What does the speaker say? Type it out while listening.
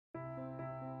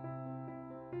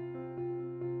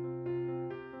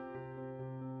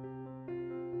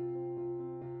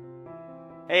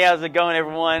Hey, how's it going,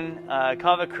 everyone?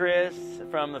 Kava Chris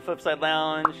from the Flipside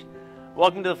Lounge.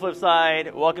 Welcome to the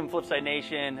Flipside. Welcome, Flipside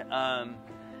Nation.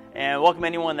 And welcome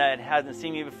anyone that hasn't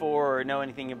seen me before or know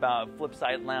anything about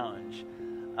Flipside Lounge.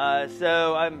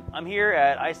 So I'm here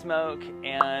at iSMOKE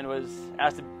and was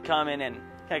asked to come in and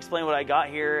kind of explain what I got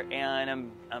here, and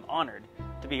I'm honored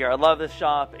to be here. I love this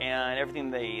shop, and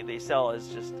everything they sell is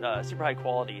just super high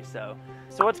quality. So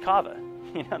what's Kava?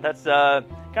 You know, that's kind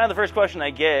of the first question I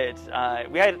get.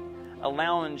 We had a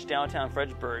lounge downtown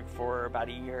Fredericksburg for about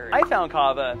a year. I found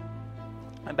Kava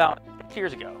about 6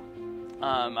 years ago.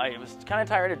 I was kind of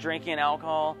tired of drinking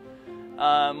alcohol,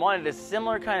 wanted a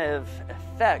similar kind of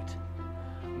effect,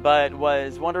 but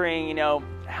was wondering, you know,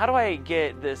 how do I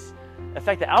get this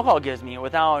effect that alcohol gives me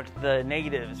without the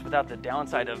negatives, without the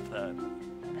downside of the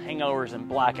hangovers and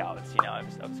blackouts? You know, I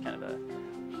was kind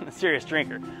of a serious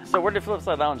drinker. So where did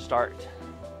Flipside Lounge start?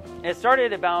 It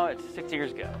started about 6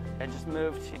 years ago. I just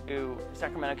moved to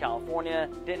Sacramento, California.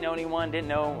 Didn't know anyone, didn't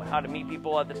know how to meet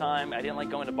people at the time. I didn't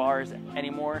like going to bars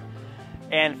anymore,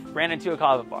 and ran into a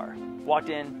Kava bar. Walked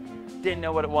in, didn't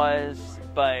know what it was,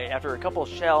 but after a couple of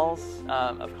shells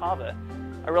of Kava,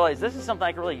 I realized this is something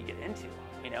I could really get into.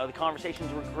 You know, the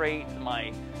conversations were great,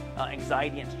 my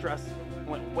anxiety and stress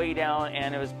went way down,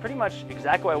 and it was pretty much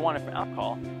exactly what I wanted from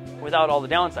alcohol without all the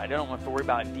downside. I don't have to worry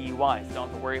about DUIs, I don't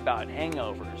have to worry about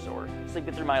hangovers or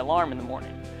sleeping through my alarm in the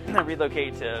morning. And I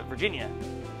relocated to Virginia,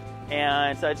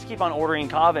 and so I just keep on ordering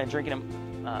Kava and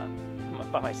drinking them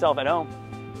by myself at home,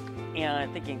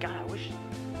 and thinking, God, I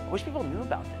wish people knew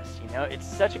about this. You know, it's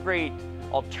such a great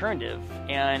alternative,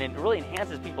 and it really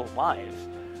enhances people's lives.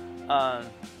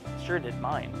 Sure did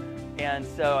mine. And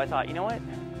so I thought, you know what,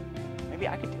 maybe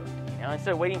I could do it. You know,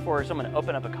 instead of waiting for someone to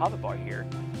open up a Kava bar here,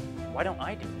 why don't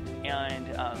I do it? And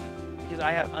because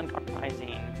I have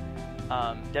uncompromising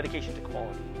dedication to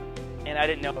quality, and I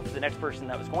didn't know if the next person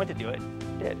that was going to do it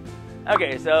did.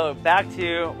 Okay, so back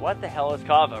to what the hell is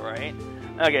Kava, right?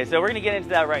 Okay, so we're gonna get into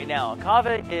that right now.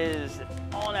 Kava is an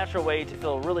all-natural way to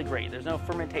feel really great. There's no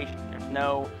fermentation, there's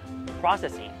no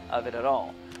processing of it at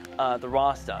all. The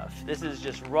raw stuff. This is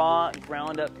just raw,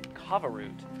 ground-up Kava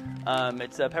root.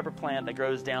 It's a pepper plant that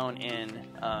grows down in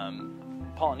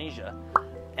Polynesia,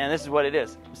 and this is what it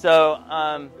is. So,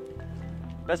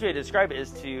 best way to describe it is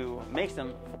to make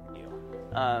some for you.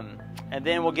 And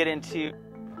then we'll get into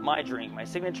my drink, my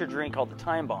signature drink called the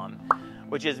Time Bomb,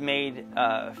 which is made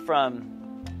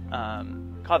from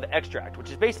Kava extract,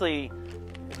 which is basically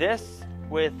this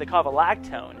with the Kava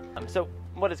lactone. So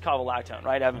what is Kava lactone,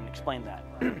 right? I haven't explained that.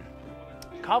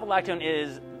 Kava lactone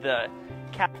is the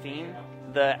caffeine,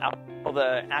 the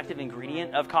active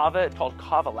ingredient of Kava. It's called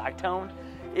Kava lactone.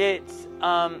 It's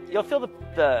you'll feel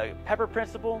the pepper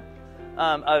principle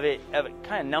of it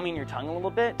kind of numbing your tongue a little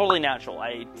bit. Totally natural.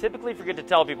 I typically forget to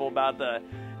tell people about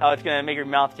how it's going to make your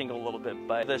mouth tingle a little bit,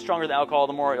 but the stronger the alcohol,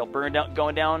 the more it'll burn down,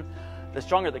 going down. The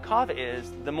stronger the Kava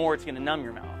is, the more it's going to numb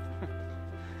your mouth.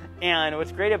 And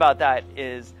what's great about that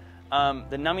is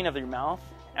the numbing of your mouth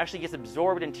actually gets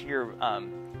absorbed into your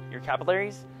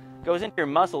capillaries, goes into your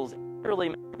muscles, and literally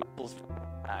makes your muscles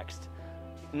relaxed.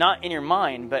 Not in your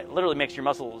mind, but literally makes your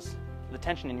muscles, the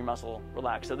tension in your muscle,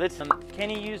 relax. So this, can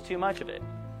you use too much of it?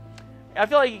 I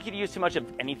feel like you could use too much of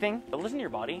anything, but listen to your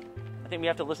body. I think we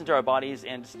have to listen to our bodies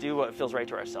and just do what feels right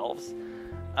to ourselves.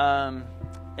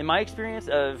 In my experience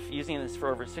of using this for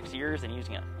over 6 years and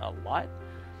using it a lot,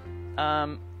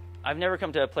 I've never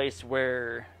come to a place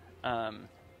where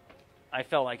I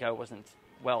felt like I wasn't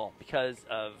well because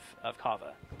of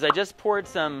Kava. I just poured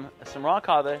some raw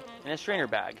Kava in a strainer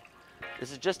bag.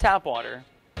 This is just tap water,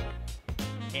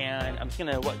 and I'm just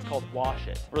gonna what's called wash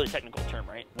it. Really technical term,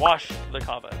 right? Wash the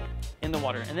Kava in the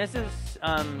water. And this is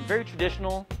very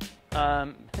traditional.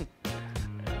 Down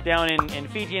in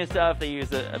Fiji and stuff, they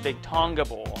use a big tonga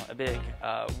bowl, a big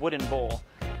wooden bowl,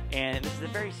 and this is a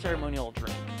very ceremonial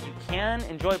drink. You can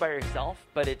enjoy it by yourself,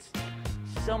 but it's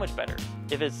so much better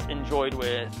if it's enjoyed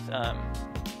with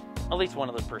at least one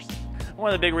other person.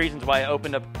 One of the big reasons why I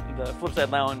opened up the Flipside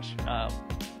Lounge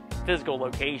physical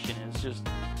location is just,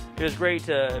 it was great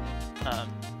to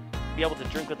be able to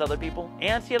drink with other people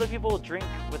and see other people drink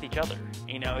with each other.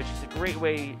 You know, it's just a great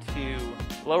way to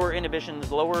lower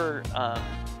inhibitions, lower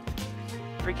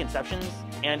preconceptions,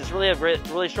 and just really have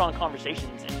really strong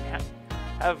conversations and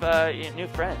have new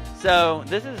friends. So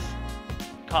this is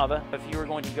Kava. If you were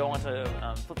going to go onto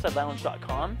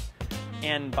FlipsideLounge.com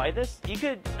and buy this, you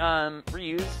could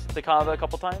reuse the Kava a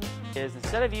couple times.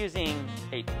 Instead of using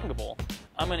a tonga bowl,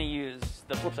 I'm going to use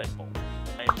the Flipside bowl.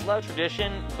 I love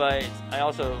tradition, but I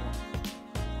also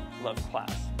love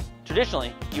class.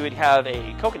 Traditionally, you would have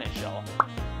a coconut shell,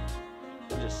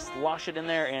 just slosh it in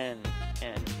there and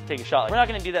and take a shot. We're not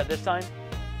gonna do that this time,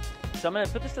 so I'm gonna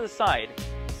put this to the side.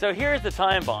 So here's the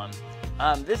Time Bomb.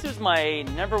 This is my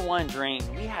 #1 drink.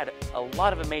 We had a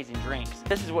lot of amazing drinks.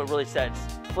 This is what really sets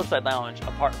Flipside Lounge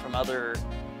apart from other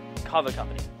Kava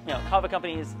companies. You know, Kava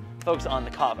companies focus on the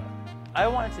Kava. I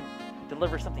wanted to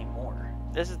deliver something more.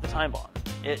 This is the Time Bomb.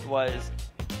 It was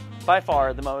by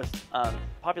far the most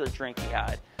popular drink we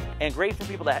had, and great for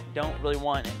people that don't really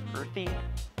want an earthy,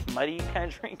 muddy kind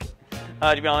of drink.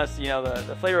 To be honest, you know,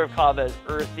 the flavor of Kava is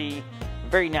earthy,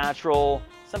 very natural.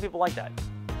 Some people like that.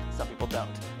 Some people don't.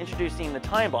 Introducing the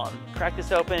Time Bomb. Crack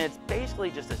this open. It's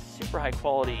basically just a super high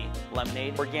quality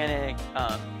lemonade. Organic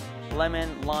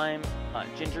lemon, lime,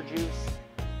 ginger juice,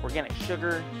 organic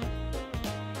sugar,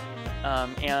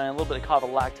 and a little bit of Kava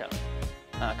lactose,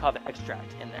 Kava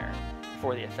extract in there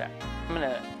for the effect. I'm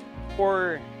gonna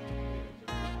pour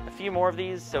a few more of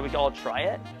these so we can all try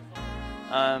it.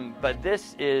 But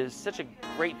this is such a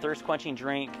great thirst quenching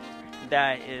drink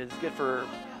that is good for,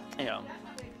 you know,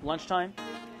 lunchtime.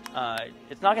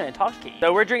 It's not going to intoxicate you.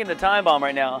 So we're drinking the Time Bomb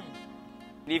right now.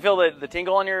 Do you feel the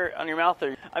tingle on your mouth?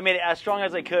 Or I made it as strong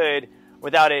as I could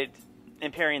without it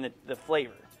impairing the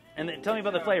flavor. And then, tell me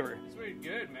about the flavor. It's really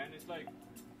good, man. It's like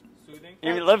soothing.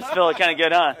 Your lips feel kind of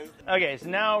good, huh? Okay, so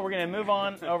now we're going to move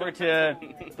on over to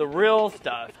the real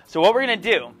stuff. So what we're going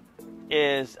to do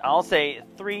is I'll say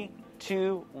 3,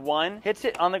 2, 1. Hits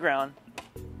it on the ground.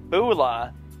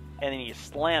 Boola. And then you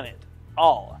slam it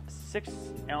all.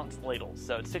 6-ounce ladles,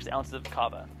 so it's 6 ounces of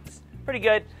Kava. It's pretty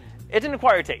good. It's an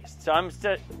acquired taste, so I'm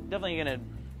definitely gonna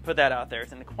put that out there.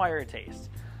 It's an acquired taste,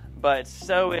 but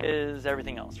so is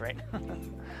everything else, right?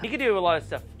 You could do a lot of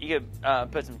stuff. You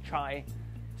could put some chai,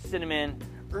 cinnamon,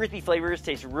 earthy flavors.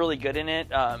 Taste really good in it.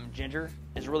 Ginger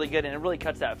is really good, and it really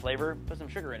cuts that flavor. Put some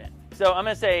sugar in it. So I'm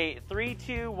gonna say 3,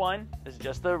 2, 1. This is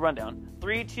just the rundown.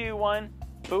 3, 2, 1.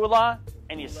 Boola,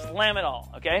 and you slam it all.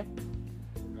 Okay.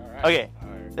 All right. Okay.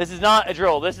 This is not a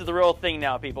drill. This is the real thing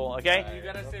now, people, okay? You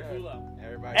gotta say bula.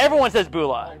 Everyone says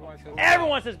bula.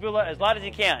 Everyone says bula as loud as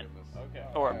you can. Okay.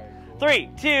 Or 3,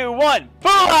 2, 1,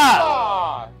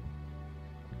 bula!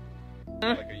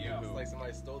 Like it's like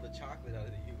somebody stole the chocolate out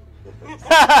of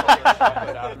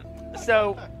the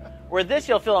So, where this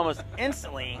you'll feel almost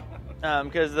instantly,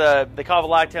 because the Kava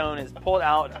lactone is pulled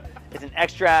out, it's an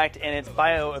extract, and its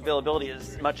bioavailability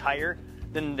is much higher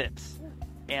than this.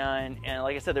 And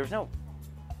like I said, there's no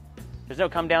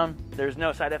come down, there's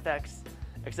no side effects,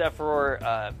 except for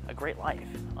a great life,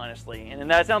 honestly.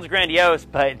 And that sounds grandiose,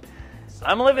 but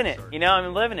I'm living it, you know,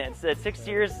 I'm living it. It's 6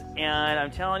 years, and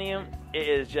I'm telling you, it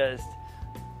is just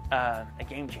a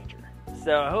game changer.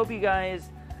 So I hope you guys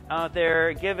out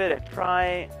there give it a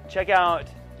try. Check out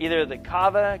either the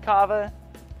Kava Kava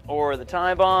or the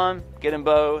Time Bomb. Get them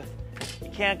both. You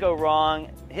can't go wrong.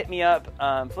 Hit me up,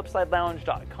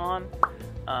 FlipsideLounge.com.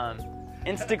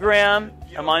 Instagram.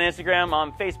 I'm on Instagram. I'm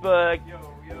on Facebook. Yo,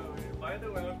 by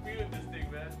the way, I'm feeling this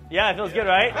thing, man. Yeah, it feels good,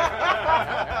 right?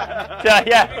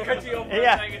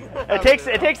 Yeah. It takes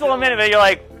a little minute, but you're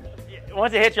like,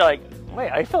 once it hits, you're like,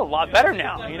 wait, I feel a lot better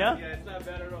now, you know? Yeah, it's not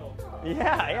bad at all.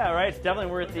 Yeah, right. It's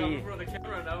definitely worth the. For the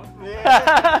camera now.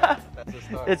 Yeah.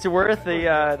 It's worth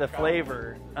the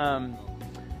flavor.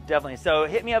 Definitely. So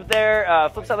hit me up there,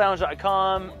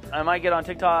 FlipsideLounge.com. I might get on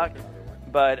TikTok,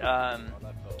 but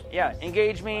yeah,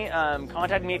 engage me.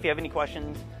 Contact me if you have any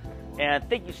questions. And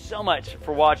thank you so much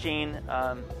for watching.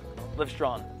 Live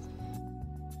strong.